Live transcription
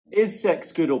Is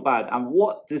sex good or bad? And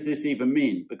what does this even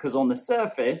mean? Because on the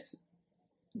surface,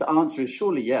 the answer is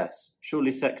surely yes.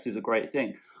 Surely sex is a great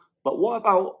thing. But what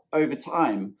about over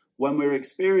time when we're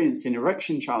experiencing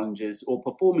erection challenges or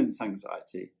performance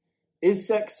anxiety? Is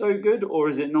sex so good or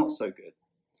is it not so good?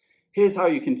 Here's how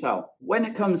you can tell. When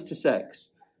it comes to sex,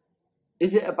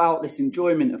 is it about this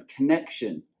enjoyment of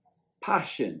connection,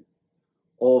 passion,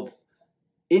 of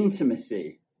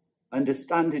intimacy,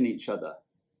 understanding each other?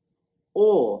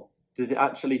 Or does it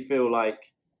actually feel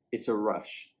like it's a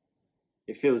rush?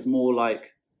 It feels more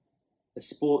like a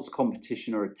sports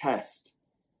competition or a test.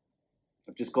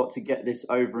 I've just got to get this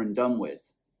over and done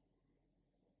with.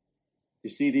 You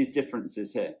see these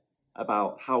differences here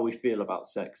about how we feel about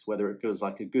sex, whether it feels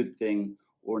like a good thing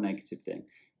or a negative thing.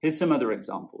 Here's some other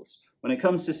examples. When it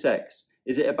comes to sex,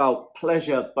 is it about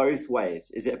pleasure both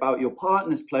ways? Is it about your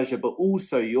partner's pleasure but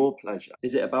also your pleasure?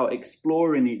 Is it about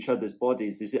exploring each other's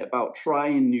bodies? Is it about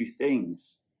trying new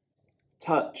things?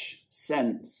 Touch,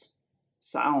 sense,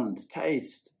 sound,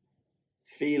 taste,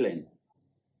 feeling?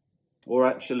 Or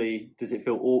actually, does it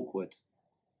feel awkward?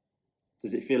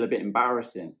 Does it feel a bit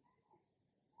embarrassing?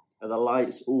 Are the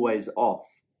lights always off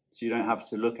so you don't have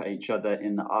to look at each other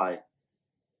in the eye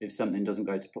if something doesn't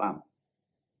go to plan?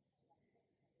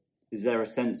 Is there a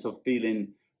sense of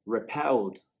feeling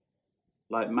repelled,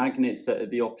 like magnets that are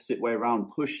the opposite way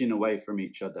around, pushing away from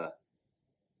each other?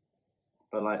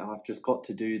 But like, I've just got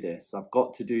to do this. I've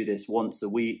got to do this once a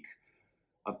week.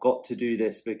 I've got to do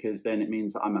this because then it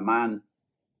means that I'm a man.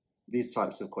 These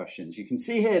types of questions. You can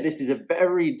see here, this is a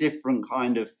very different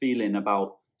kind of feeling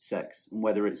about sex and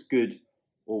whether it's good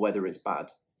or whether it's bad.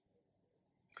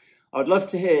 I would love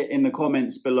to hear in the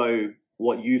comments below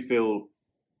what you feel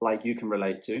like you can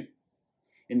relate to.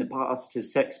 In the past,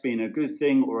 has sex been a good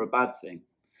thing or a bad thing?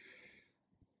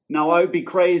 Now, I would be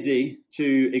crazy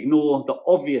to ignore the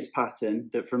obvious pattern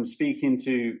that from speaking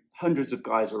to hundreds of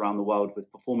guys around the world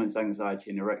with performance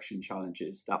anxiety and erection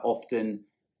challenges, that often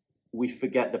we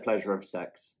forget the pleasure of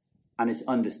sex. And it's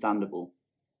understandable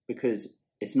because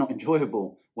it's not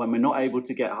enjoyable. When we're not able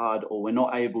to get hard or we're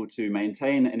not able to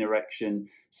maintain an erection,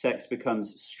 sex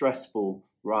becomes stressful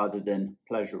rather than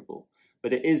pleasurable.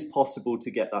 But it is possible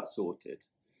to get that sorted.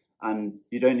 And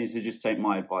you don't need to just take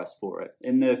my advice for it.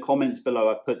 In the comments below,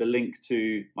 I've put the link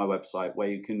to my website where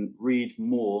you can read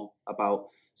more about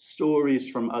stories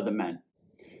from other men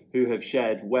who have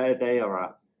shared where they are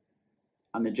at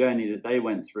and the journey that they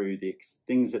went through, the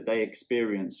things that they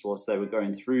experienced whilst they were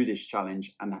going through this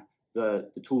challenge, and the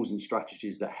tools and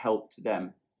strategies that helped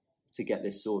them to get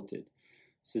this sorted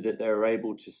so that they're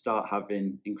able to start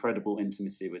having incredible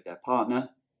intimacy with their partner,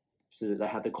 so that they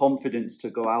have the confidence to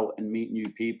go out and meet new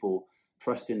people,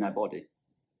 trusting their body.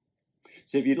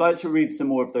 So if you'd like to read some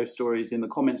more of those stories, in the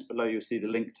comments below, you'll see the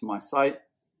link to my site.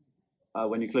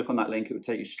 When you click on that link, it will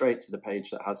take you straight to the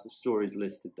page that has the stories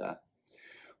listed there.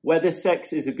 Whether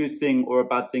sex is a good thing or a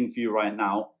bad thing for you right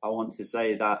now, I want to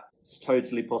say that it's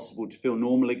totally possible to feel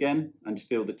normal again and to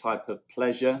feel the type of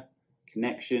pleasure,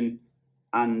 connection,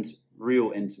 and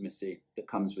real intimacy that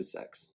comes with sex.